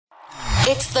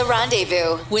It's The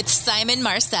Rendezvous with Simon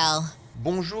Marcel.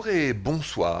 Bonjour et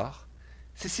bonsoir.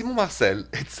 C'est Simon Marcel.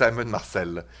 It's Simon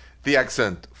Marcel. The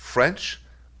accent French.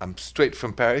 I'm straight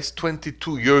from Paris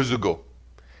 22 years ago.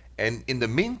 And in the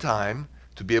meantime,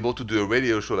 to be able to do a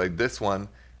radio show like this one,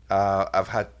 I've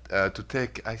had to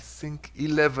take, I think,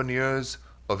 11 years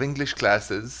of English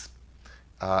classes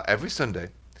every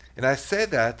Sunday. And I say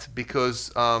that because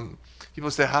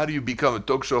people say, how do you become a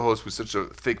talk show host with such a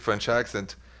thick French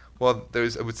accent? Well,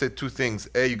 there's, I would say, two things.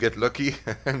 A, you get lucky,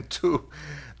 and two,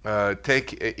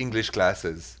 take English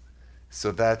classes.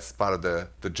 So that's part of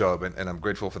the job, and I'm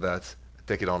grateful for that. I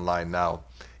take it online now.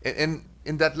 And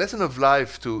in that lesson of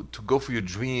life, to go for your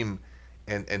dream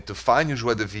and to find your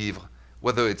joie de vivre,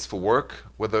 whether it's for work,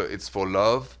 whether it's for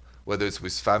love, whether it's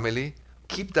with family,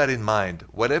 keep that in mind.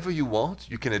 Whatever you want,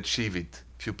 you can achieve it.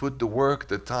 If you put the work,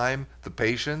 the time, the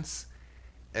patience,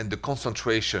 and the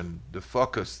concentration, the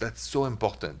focus, that's so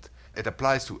important. It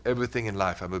applies to everything in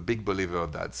life. I'm a big believer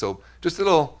of that. So just a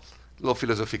little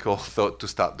philosophical thought to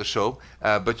start the show.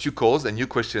 But your calls and your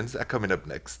questions are coming up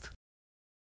next.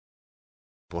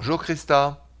 Bonjour,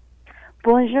 Krista.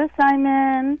 Bonjour,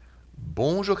 Simon.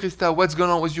 Bonjour, Krista. What's going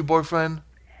on with your boyfriend?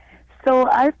 So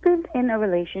I've been in a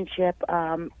relationship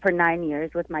for 9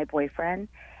 years with my boyfriend,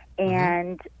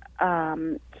 and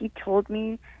he told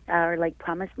me or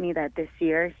promised me that this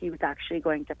year he was actually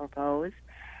going to propose.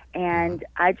 And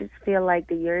I just feel like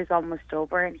the year is almost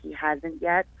over and he hasn't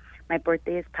yet. My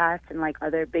birthday is past and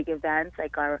other big events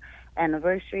like our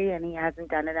anniversary, and he hasn't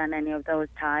done it on any of those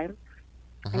times.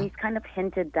 And he's kind of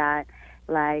hinted that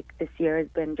this year has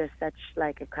been just such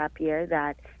a crap year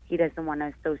that he doesn't want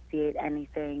to associate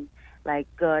anything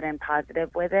good and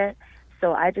positive with it.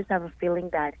 So I just have a feeling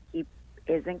that he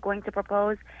isn't going to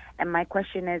propose. And my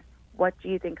question is, what do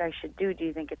you think I should do? Do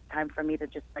you think it's time for me to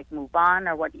just move on,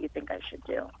 or what do you think I should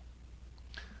do?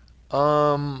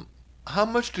 How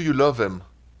much do you love him?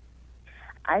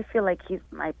 I feel like he's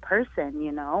my person,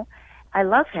 I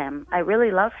love him. I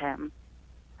really love him.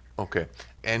 Okay.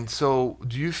 And so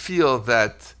do you feel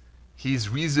that his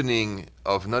reasoning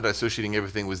of not associating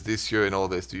everything with this year and all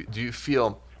this, do you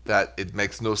feel that it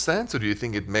makes no sense, or do you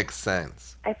think it makes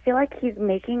sense? I feel like he's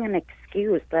making an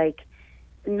excuse.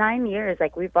 9 years,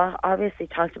 we've obviously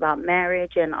talked about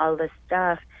marriage and all this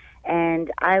stuff, and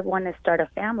I want to start a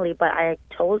family, but I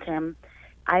told him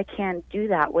I can't do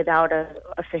that without an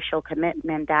official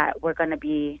commitment that we're going to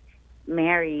be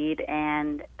married,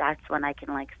 and that's when I can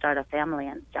start a family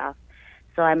and stuff.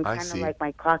 So I'm kind of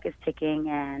my clock is ticking,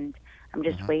 and I'm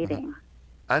just waiting.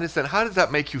 I understand. How does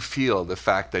that make you feel, the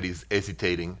fact that he's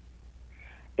hesitating?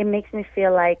 It makes me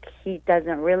feel like he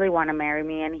doesn't really want to marry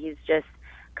me, and he's just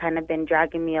kind of been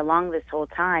dragging me along this whole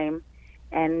time.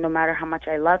 And no matter how much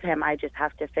I love him, I just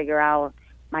have to figure out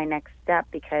my next step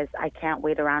because I can't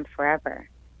wait around forever.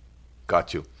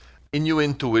 Got you. In your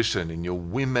intuition, in your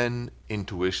women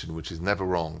intuition, which is never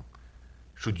wrong,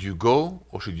 should you go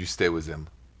or should you stay with him?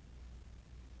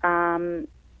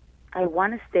 I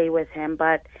want to stay with him,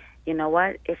 but you know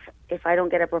what? If I don't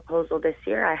get a proposal this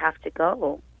year, I have to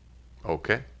go.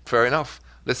 Okay, fair enough.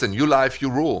 Listen, your life, you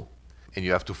rule, and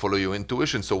you have to follow your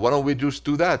intuition. So why don't we just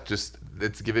do that? Just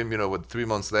let's give him, 3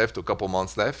 months left, or a couple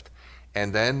months left,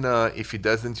 and then if he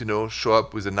doesn't, show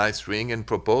up with a nice ring and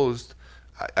proposed,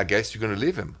 I guess you're going to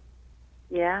leave him.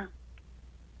 Yeah.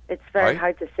 It's very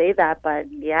hard to say that,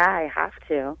 but yeah, I have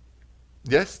to.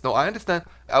 Yes, no, I understand.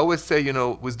 I always say,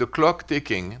 with the clock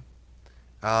ticking,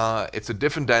 it's a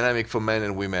different dynamic for men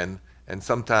and women, and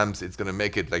sometimes it's going to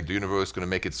make it the universe going to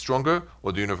make it stronger,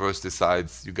 or the universe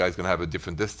decides you guys going to have a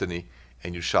different destiny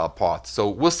and you shall part. So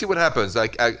we'll see what happens. I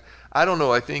don't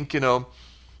know. I think,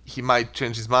 he might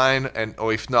change his mind,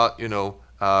 or if not,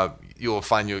 you'll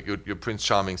find your Prince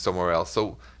Charming somewhere else.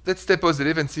 So let's stay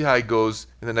positive and see how it goes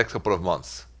in the next couple of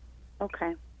months.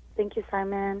 Okay. Thank you,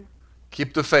 Simon.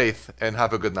 Keep the faith and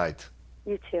have a good night.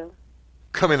 You too.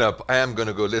 Coming up, I am going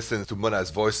to go listen to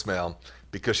Mona's voicemail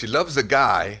because she loves a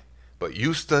guy, but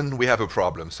Houston, we have a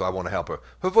problem, so I want to help her.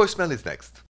 Her voicemail is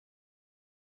next.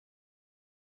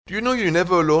 Do you know you're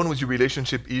never alone with your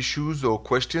relationship issues or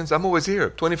questions? I'm always here,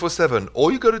 24/7.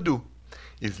 All you got to do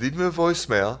is leave me a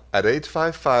voicemail at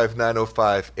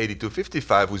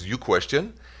 855-905-8255 with your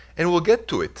question, and we'll get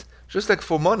to it. Just like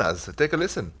for Mona's. Take a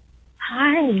listen.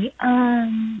 Hi,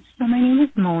 so my name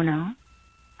is Mona.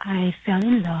 I fell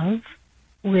in love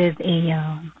with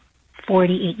a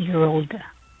 48-year-old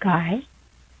guy.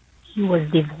 He was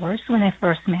divorced when I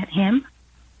first met him,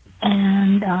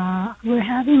 and we're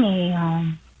having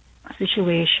a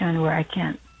situation where I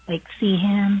can't see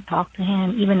him, talk to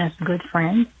him, even as good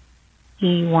friends.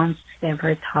 He wants to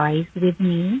sever ties with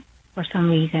me for some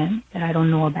reason that I don't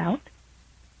know about.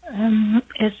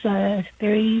 It's a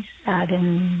very sad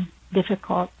and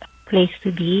difficult place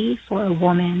to be for a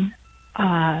woman.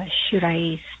 Should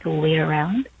I still wait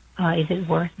around? Is it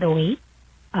worth the wait?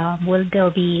 Will there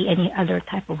be any other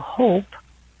type of hope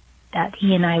that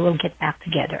he and I will get back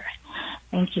together?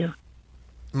 Thank you.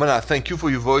 Mona, thank you for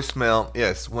your voicemail.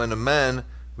 Yes, when a man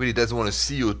really doesn't want to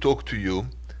see you or talk to you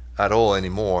at all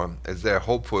anymore, is there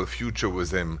hope for a future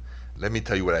with him? Let me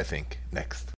tell you what I think.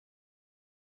 Next.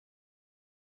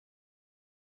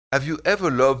 Have you ever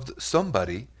loved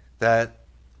somebody that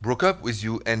broke up with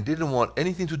you and didn't want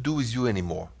anything to do with you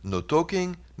anymore? No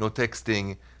talking, no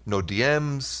texting, no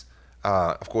DMs,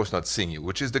 of course not seeing you,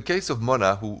 which is the case of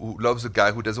Mona, who loves a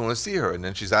guy who doesn't want to see her. And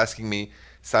then she's asking me,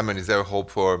 Simon, is there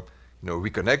hope for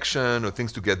reconnection or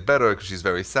things to get better, because she's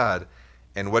very sad?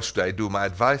 And what should I do? My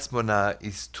advice, Mona,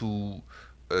 is to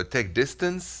take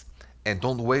distance and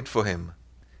don't wait for him.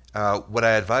 What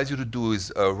I advise you to do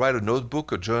is write a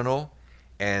notebook, a journal,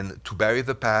 and to bury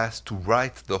the past, to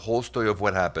write the whole story of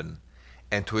what happened,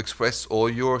 and to express all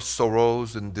your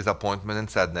sorrows and disappointment and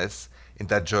sadness in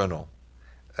that journal.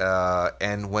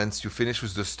 And once you finish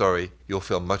with the story, you'll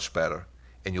feel much better,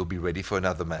 and you'll be ready for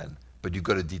another man. But you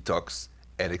got to detox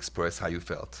and express how you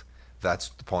felt. That's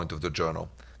the point of the journal.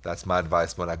 That's my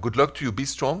advice, Mona. Good luck to you. Be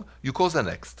strong. Your calls are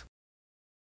next.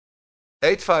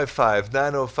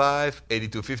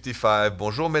 855-905-8255.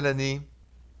 Bonjour, Mélanie.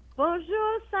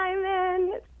 Bonjour,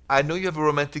 Simon. I know you have a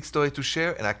romantic story to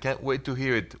share, and I can't wait to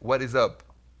hear it. What is up?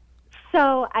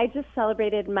 So I just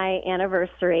celebrated my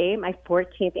anniversary, my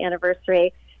 14th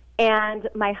anniversary, and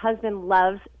my husband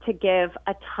loves to give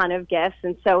a ton of gifts,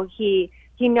 and so he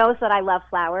knows that I love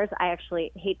flowers. I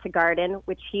actually hate to garden,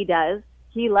 which he does.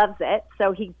 He loves it,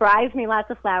 so he buys me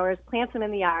lots of flowers, plants them in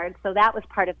the yard, so that was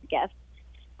part of the gift.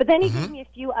 But then he gave me a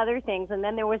few other things, and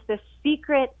then there was this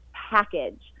secret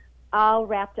package all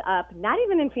wrapped up, not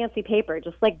even in fancy paper,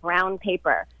 just like brown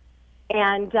paper.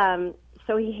 And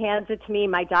so he hands it to me.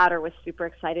 My daughter was super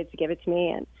excited to give it to me,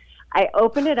 and I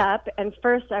opened it up, and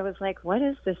first I was like, what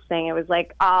is this thing? It was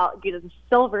like the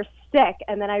silver stick,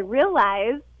 and then I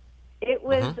realized it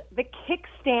was the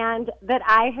kickstand that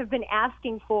I have been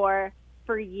asking for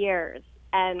years.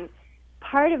 And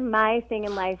part of my thing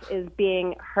in life is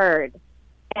being heard.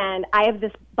 And I have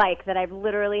this bike that I've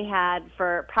literally had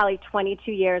for probably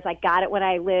 22 years. I got it when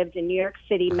I lived in New York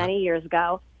City many years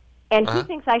ago. And he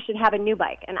thinks I should have a new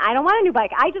bike. And I don't want a new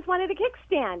bike. I just wanted a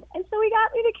kickstand. And so he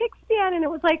got me the kickstand, and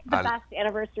it was like the best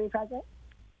anniversary present.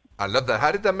 I love that.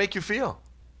 How did that make you feel?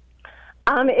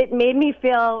 It made me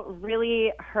feel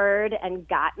really heard and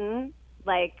gotten.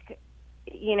 Like,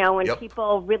 when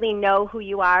people really know who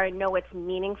you are and know what's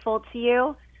meaningful to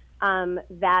you,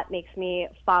 that makes me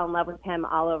fall in love with him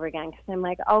all over again. Because I'm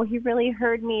like, oh, he really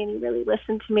heard me and he really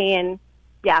listened to me. And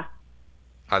yeah.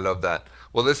 I love that.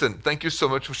 Well, listen, thank you so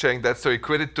much for sharing that story.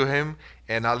 Credit to him,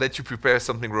 and I'll let you prepare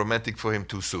something romantic for him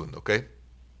too soon, okay?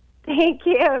 Thank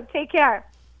you. Take care.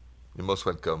 You're most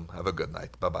welcome. Have a good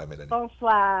night. Bye-bye, Mélanie.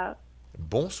 Bonsoir.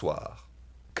 Bonsoir.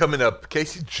 Coming up,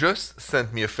 Casey just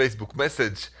sent me a Facebook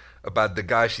message about the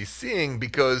guy she's seeing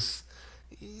because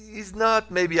he's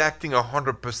not maybe acting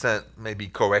 100% maybe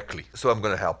correctly. So I'm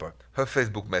going to help her. Her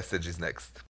Facebook message is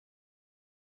next.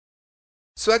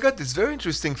 So I got this very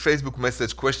interesting Facebook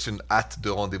message question at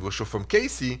the Rendezvous Show from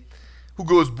Casey, who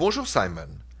goes, Bonjour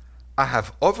Simon. I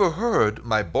have overheard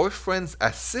my boyfriend's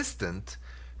assistant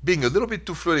being a little bit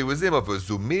too flirty with him over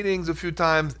Zoom meetings a few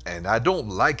times, and I don't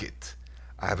like it.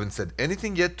 I haven't said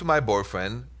anything yet to my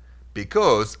boyfriend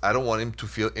because I don't want him to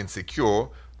feel insecure,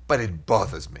 but it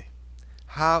bothers me.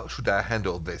 How should I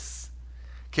handle this?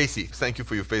 Casey, thank you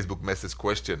for your Facebook message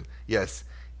question. Yes,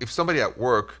 if somebody at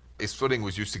work is flirting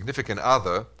with your significant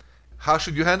other, how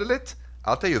should you handle it?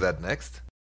 I'll tell you that next.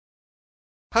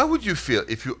 How would you feel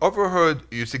if you overheard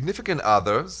your significant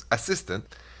other's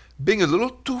assistant being a little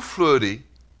too flirty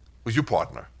with your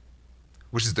partner?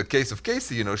 Which is the case of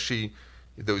Casey.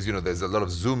 There's a lot of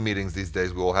Zoom meetings these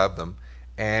days. We all have them.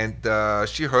 And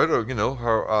she heard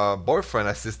her boyfriend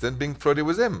assistant being flirty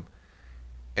with him.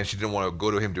 And she didn't want to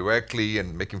go to him directly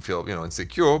and make him feel,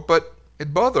 insecure, but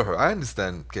it bothered her. I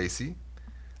understand, Casey.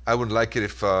 I wouldn't like it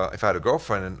if I had a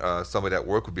girlfriend and somebody at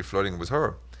work would be flirting with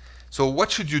her. So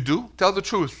what should you do? Tell the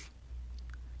truth.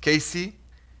 Casey,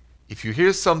 if you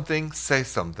hear something, say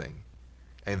something.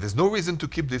 And there's no reason to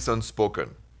keep this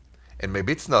unspoken. And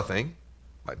maybe it's nothing.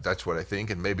 That's what I think.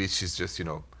 And maybe she's just,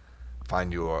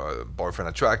 find your boyfriend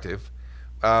attractive.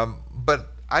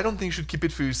 But I don't think you should keep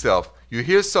it for yourself. You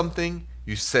hear something,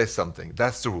 you say something.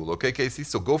 That's the rule, okay, Casey?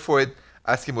 So go for it,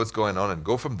 ask him what's going on, and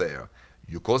go from there.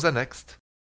 Your calls are next.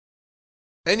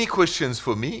 Any questions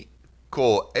for me?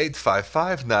 call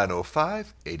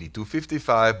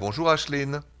 855-905-8255. Bonjour,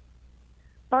 Ashleen.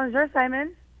 Bonjour,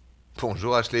 Simon.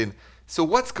 Bonjour, Ashleen. So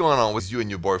what's going on with you and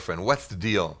your boyfriend? What's the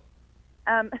deal?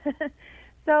 Um,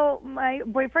 so my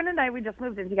boyfriend and I, we just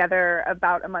moved in together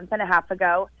about a month and a half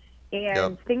ago,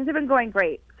 and things have been going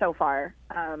great so far.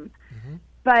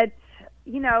 But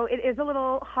you know, it is a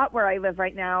little hot where I live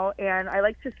right now, and I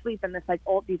like to sleep in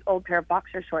these old pair of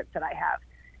boxer shorts that I have,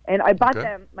 and I bought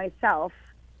them myself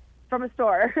from a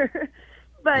store.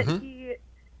 But he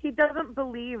doesn't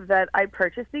believe that I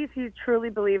purchased these. He truly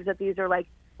believes that these are like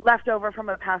left over from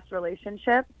a past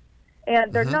relationship,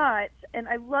 and they're not. And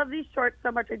I love these shorts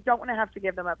so much, I don't want to have to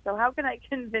give them up. So how can I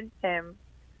convince him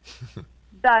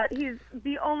that he's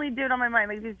the only dude on my mind?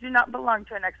 Like, these do not belong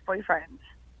to an ex-boyfriend.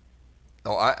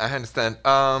 Oh, I understand.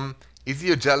 Is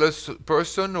he a jealous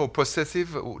person or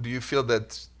possessive? Do you feel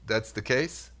that that's the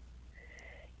case?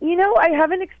 You know, I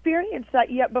haven't experienced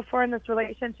that yet before in this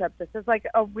relationship. This is like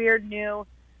a weird new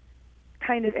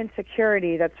kind of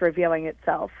insecurity that's revealing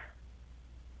itself.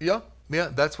 Yeah,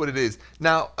 that's what it is.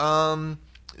 Now,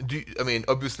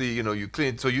 obviously, you know, you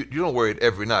clean it, so you don't wear it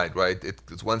every night, right?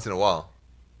 It's once in a while.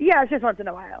 Yeah, it's just once in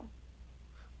a while.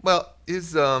 Well,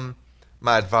 here's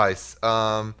my advice.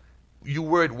 You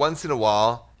wear it once in a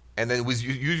while, and then use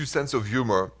your sense of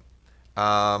humor,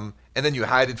 and then you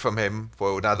hide it from him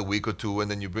for another week or two, and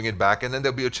then you bring it back, and then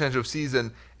there'll be a change of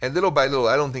season, and little by little,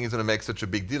 I don't think he's going to make such a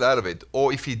big deal out of it.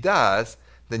 Or if he does,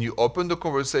 then you open the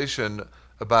conversation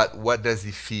about what does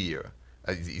he fear.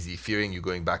 Is he fearing you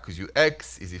going back with your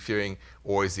ex? Is he fearing,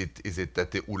 or is it that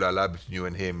the ooh la la between you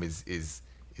and him is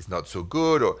not so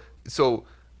good? Or so,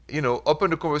 you know,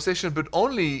 open the conversation, but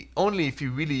only if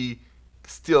you really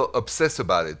still obsess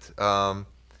about it.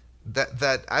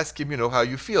 That ask him, you know, how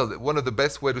you feel. One of the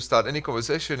best way to start any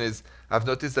conversation is, I've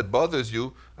noticed that bothers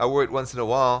you. I wear it once in a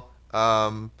while.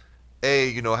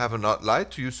 You know, I have not lied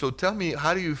to you, so tell me,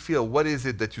 how do you feel? What is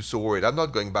it that you're so worried? I'm not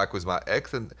going back with my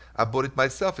ex, and I bought it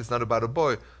myself. It's not about a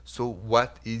boy. So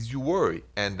what is your worry?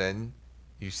 And then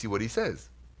you see what he says.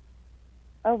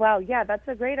 Oh, wow. Yeah, that's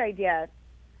a great idea.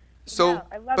 So, yeah,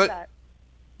 I love that.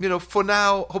 You know, for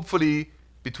now, hopefully,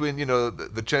 between, you know,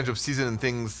 the change of season and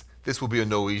things, this will be a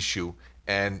no issue.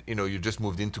 And, you know, you just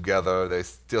moved in together. There's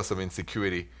still some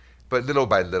insecurity. But little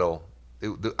by little,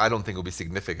 I don't think it will be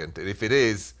significant. And if it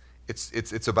is,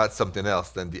 it's about something else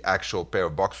than the actual pair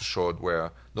of boxer shorts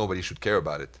where nobody should care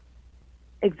about it.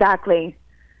 Exactly.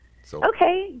 So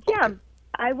okay, yeah. Okay.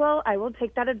 I will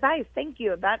take that advice. Thank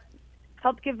you. That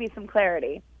helped give me some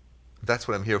clarity. That's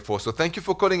what I'm here for. So thank you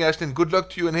for calling, Ashleen. Good luck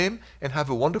to you and him, and have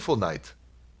a wonderful night.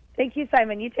 Thank you,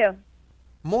 Simon. You too.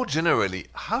 More generally,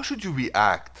 how should you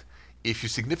react if your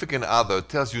significant other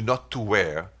tells you not to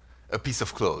wear a piece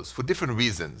of clothes for different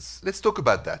reasons? Let's talk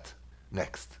about that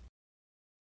next.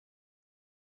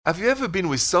 Have you ever been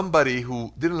with somebody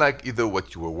who didn't like either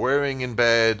what you were wearing in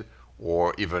bed,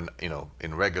 or even, you know,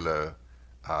 in regular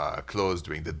clothes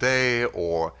during the day,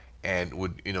 and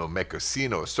would, you know, make a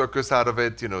scene or a circus out of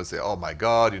it, you know, say, oh my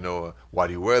God, you know, why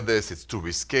do you wear this? It's too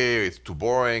risque, it's too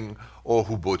boring, or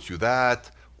who bought you that,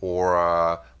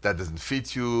 or that doesn't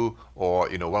fit you, or,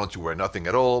 you know, why don't you wear nothing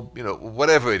at all, you know,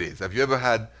 whatever it is. Have you ever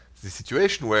had the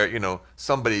situation where, you know,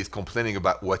 somebody is complaining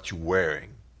about what you're wearing?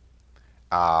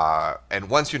 And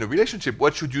once you're in a relationship,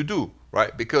 what should you do,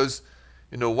 right? Because,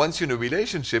 you know, once you're in a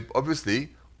relationship, obviously,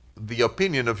 the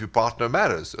opinion of your partner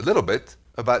matters a little bit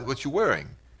about what you're wearing.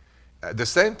 At the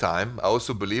same time, I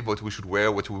also believe what we should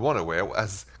wear, what we want to wear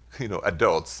as, you know,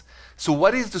 adults. So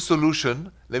what is the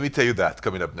solution? Let me tell you that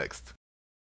coming up next.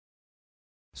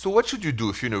 So what should you do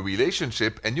if you're in a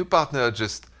relationship and your partner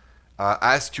just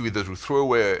asks you either to throw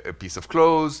away a piece of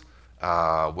clothes,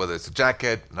 whether it's a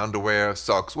jacket, an underwear,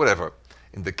 socks, whatever.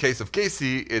 In the case of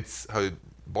Casey, it's her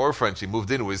boyfriend she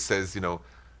moved in with says, you know,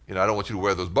 I don't want you to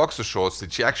wear those boxer shorts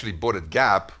that she actually bought at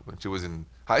Gap when she was in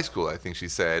high school, I think she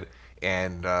said,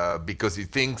 and because he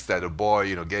thinks that a boy,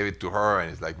 you know, gave it to her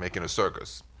and is like making a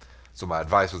circus. So my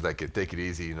advice was like, take it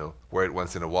easy, you know, wear it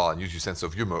once in a while and use your sense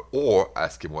of humor, or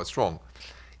ask him what's wrong.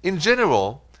 In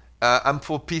general, I'm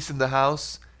for peace in the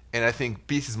house, and I think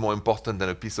peace is more important than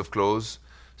a piece of clothes.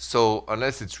 So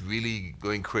unless it's really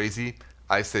going crazy,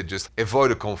 I say just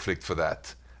avoid a conflict for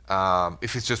that.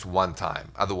 If it's just one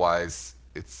time. Otherwise,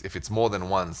 if it's more than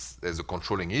once, there's a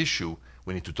controlling issue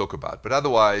we need to talk about. But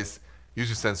otherwise, use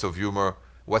your sense of humor.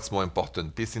 What's more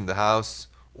important, peace in the house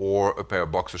or a pair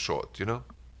of boxer shorts, you know?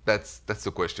 That's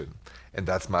the question. And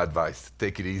that's my advice.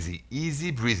 Take it easy.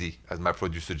 Easy breezy, as my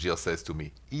producer Jill says to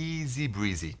me. Easy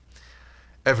breezy.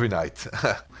 Every night.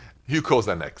 Your calls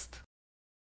are next.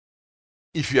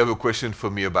 If you have a question for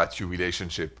me about your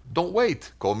relationship, don't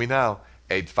wait. Call me now.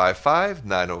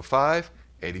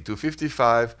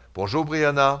 855-905-8255. Bonjour,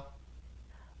 Brianna.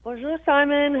 Bonjour,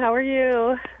 Simon. How are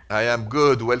you? I am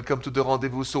good. Welcome to the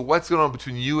rendezvous. So what's going on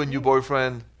between you and your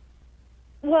boyfriend?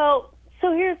 Well,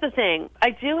 so here's the thing. I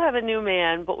do have a new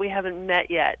man, but we haven't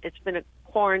met yet. It's been a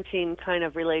quarantine kind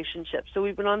of relationship. So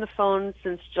we've been on the phone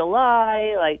since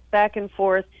July, like back and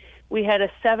forth. We had a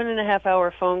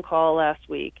 7.5-hour phone call last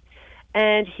week.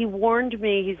 And he warned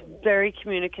me, he's very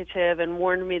communicative, and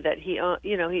warned me that he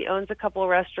owns a couple of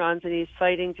restaurants and he's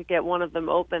fighting to get one of them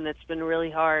open. That's been really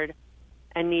hard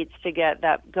and needs to get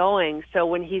that going. So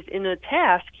when he's in a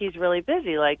task, he's really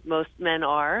busy, like most men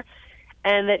are,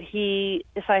 and that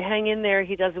if I hang in there,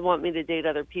 he doesn't want me to date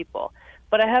other people.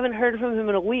 But I haven't heard from him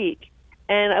in a week,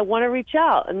 and I want to reach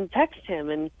out and text him,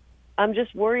 and I'm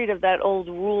just worried of that old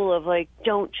rule of, like,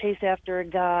 don't chase after a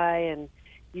guy, and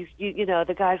you know,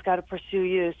 the guy's got to pursue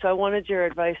you. So I wanted your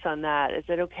advice on that. Is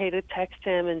it okay to text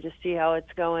him and just see how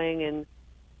it's going,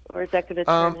 or is that going to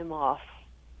turn him off?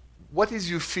 What is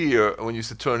your fear when you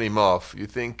say turn him off? You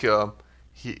think I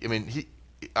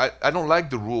don't like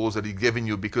the rules that he's giving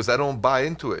you because I don't buy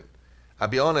into it. I'll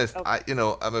be honest. Okay.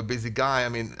 I'm a busy guy. I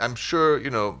mean, I'm sure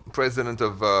president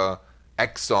of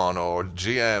Exxon or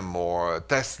GM or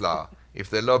Tesla, if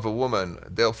they love a woman,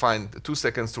 they'll find 2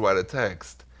 seconds to write a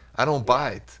text. I don't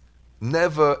buy it.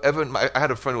 Never ever. I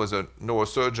had a friend who was a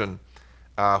neurosurgeon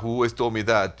who always told me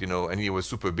that, and he was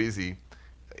super busy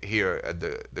here at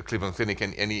the Cleveland Clinic,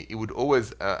 and he would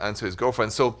always answer his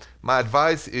girlfriend. So my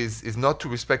advice is not to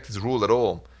respect his rule at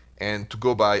all and to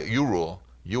go by your rule.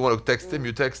 You want to text him,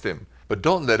 you text him. But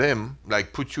don't let him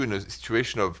put you in a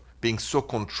situation of being so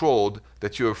controlled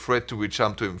that you're afraid to reach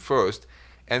out to him first.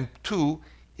 And two,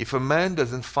 if a man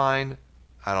doesn't find,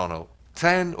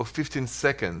 10 or 15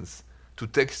 seconds to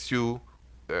text you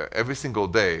every single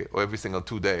day or every single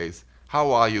 2 days,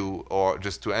 how are you, or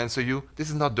just to answer you, this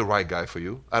is not the right guy for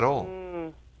you at all.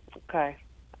 Okay.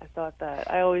 I thought that.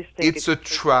 I always think it's a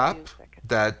trap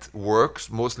that works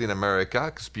mostly in America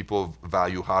because people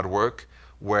value hard work,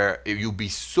 where if you be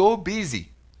so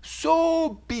busy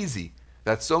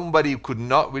that somebody could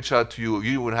not reach out to you,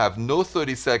 you would have no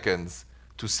 30 seconds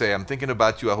to say, I'm thinking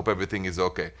about you, I hope everything is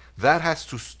okay. That has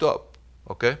to stop,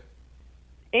 okay?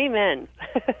 Amen.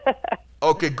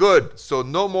 Okay, good. So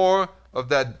no more of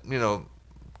that,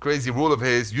 crazy rule of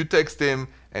his. You text him,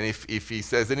 and if he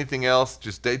says anything else,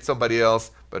 just date somebody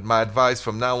else. But my advice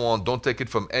from now on, don't take it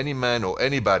from any man or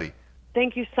anybody.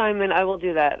 Thank you, Simon. I will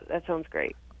do that. That sounds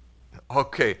great.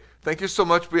 Okay. Thank you so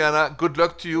much, Brianna. Good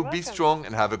luck to you. You're Be welcome. strong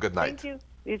and have a good night. Thank you.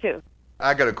 You too.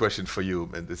 I got a question for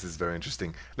you, and this is very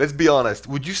interesting. Let's be honest.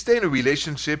 Would you stay in a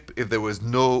relationship if there was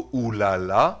no ooh la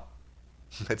la?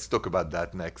 Let's talk about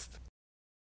that next.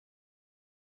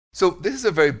 So this is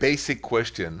a very basic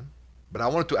question, but I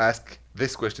wanted to ask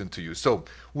this question to you. So,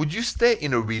 would you stay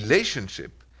in a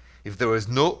relationship if there was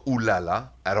no ooh la la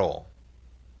at all?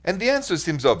 And the answer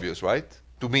seems obvious, right?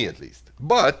 To me at least.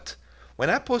 But when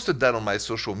I posted that on my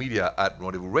social media at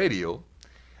Rendezvous Radio,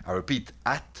 I repeat,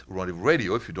 at Rendezvous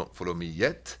Radio if you don't follow me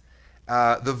yet,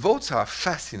 the votes are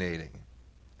fascinating.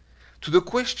 To the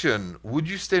question, would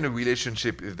you stay in a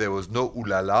relationship if there was no ooh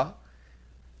la la?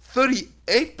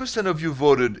 38% of you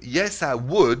voted, yes, I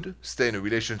would stay in a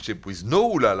relationship with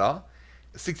no ooh la la.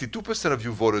 62% of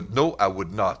you voted, no, I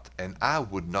would not. And I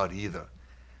would not either.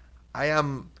 I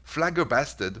am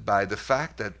flabbergasted by the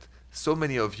fact that so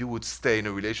many of you would stay in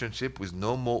a relationship with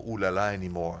no more ooh la la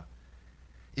anymore.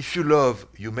 If you love,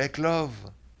 you make love.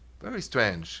 Very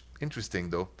strange. Interesting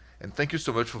though. And thank you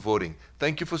so much for voting.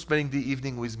 Thank you for spending the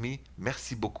evening with me.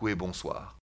 Merci beaucoup et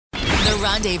bonsoir. The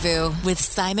Rendezvous with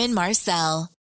Simon Marcel.